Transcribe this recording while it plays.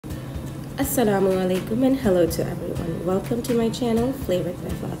Assalamu alaikum and hello to everyone. Welcome to my channel, Flavored by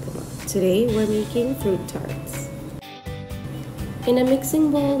Fatima. Today we're making fruit tarts. In a mixing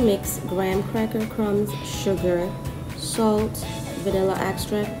bowl, mix graham cracker crumbs, sugar, salt, vanilla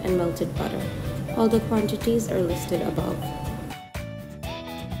extract, and melted butter. All the quantities are listed above.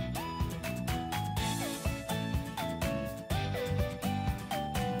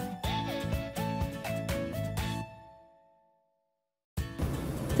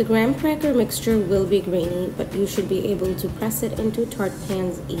 The graham cracker mixture will be grainy, but you should be able to press it into tart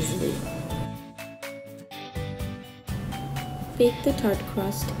pans easily. Bake the tart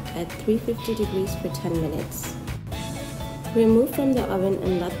crust at 350 degrees for 10 minutes. Remove from the oven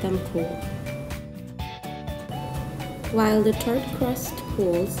and let them cool. While the tart crust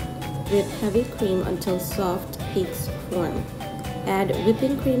cools, whip heavy cream until soft peaks form. Add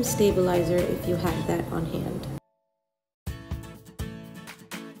whipping cream stabilizer if you have that on hand.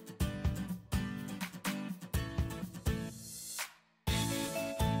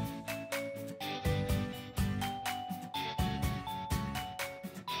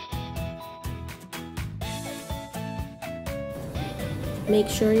 Make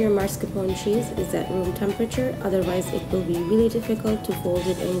sure your mascarpone cheese is at room temperature, otherwise it will be really difficult to fold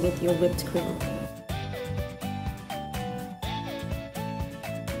it in with your whipped cream.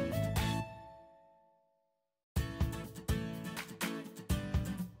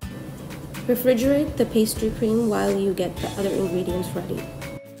 Refrigerate the pastry cream while you get the other ingredients ready.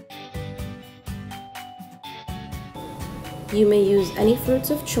 You may use any fruits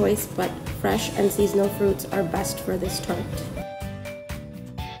of choice, but fresh and seasonal fruits are best for this tart.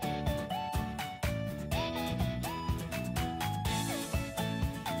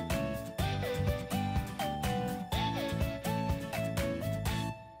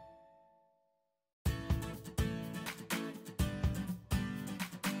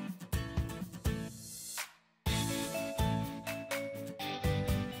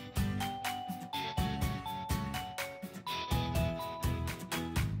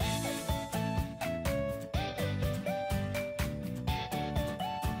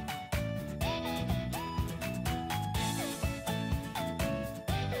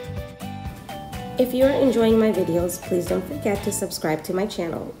 If you're enjoying my videos, please don't forget to subscribe to my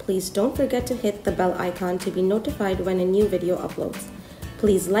channel. Please don't forget to hit the bell icon to be notified when a new video uploads.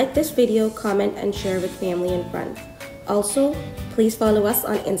 Please like this video, comment, and share with family and friends. Also, please follow us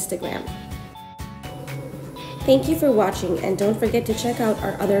on Instagram. Thank you for watching, and don't forget to check out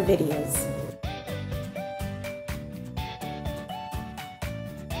our other videos.